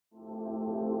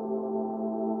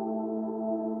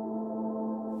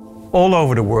All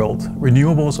over the world,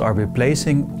 renewables are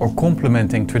replacing or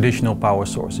complementing traditional power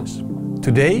sources.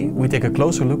 Today, we take a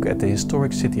closer look at the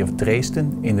historic city of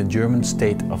Dresden in the German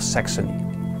state of Saxony.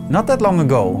 Not that long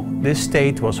ago, this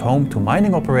state was home to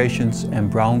mining operations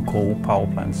and brown coal power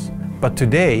plants. But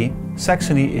today,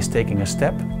 Saxony is taking a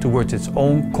step towards its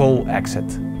own coal exit.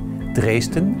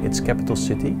 Dresden, its capital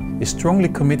city, is strongly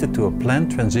committed to a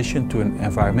planned transition to an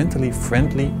environmentally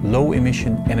friendly,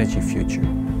 low-emission energy future.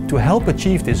 To help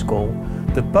achieve this goal,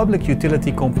 the public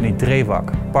utility company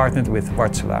DREWAG partnered with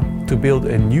Wärtsilä to build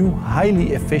a new,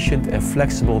 highly efficient and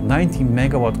flexible 90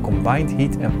 MW combined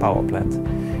heat and power plant.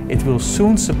 It will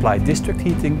soon supply district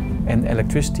heating and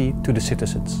electricity to the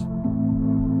citizens.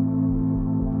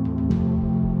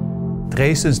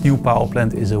 Dresden's new power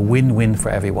plant is a win-win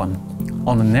for everyone.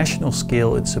 On a national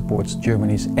scale, it supports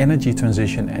Germany's energy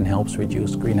transition and helps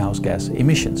reduce greenhouse gas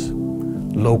emissions.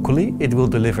 Locally, it will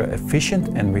deliver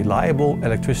efficient and reliable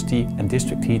electricity and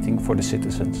district heating for the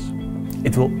citizens.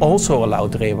 It will also allow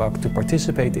DREWAG to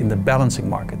participate in the balancing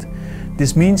market.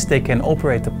 This means they can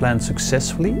operate the plant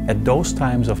successfully at those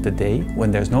times of the day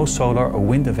when there's no solar or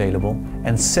wind available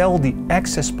and sell the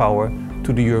excess power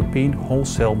to the European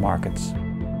wholesale markets.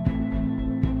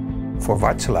 For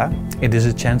Wärtsilä, it is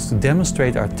a chance to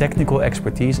demonstrate our technical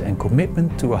expertise and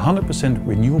commitment to a 100%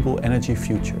 renewable energy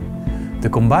future. The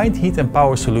combined heat and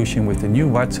power solution with the new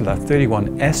Wärtsilä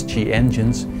 31 SG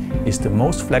engines is the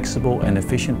most flexible and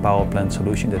efficient power plant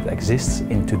solution that exists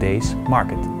in today's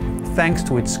market. Thanks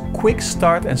to its quick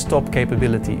start and stop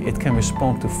capability, it can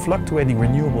respond to fluctuating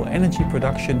renewable energy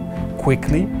production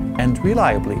quickly and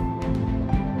reliably.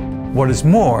 What is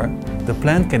more, the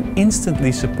plant can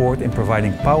instantly support in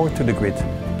providing power to the grid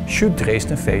should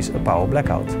Dresden face a power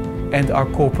blackout. And our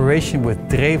cooperation with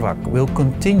DREWAG will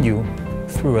continue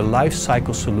through a life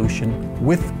cycle solution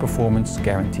with performance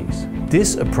guarantees.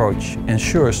 This approach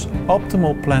ensures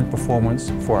optimal plant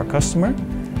performance for our customer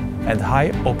and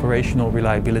high operational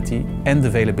reliability and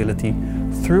availability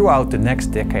throughout the next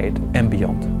decade and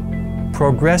beyond.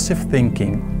 Progressive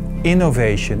thinking,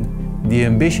 innovation, the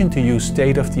ambition to use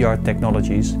state-of-the-art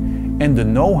technologies, and the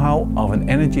know-how of an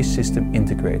energy system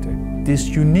integrator. This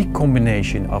unique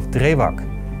combination of DREWAG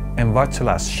and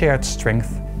Wärtsilä's shared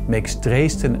strength makes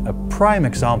Dresden a prime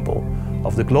example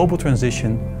of the global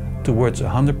transition towards a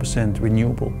 100%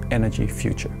 renewable energy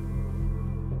future.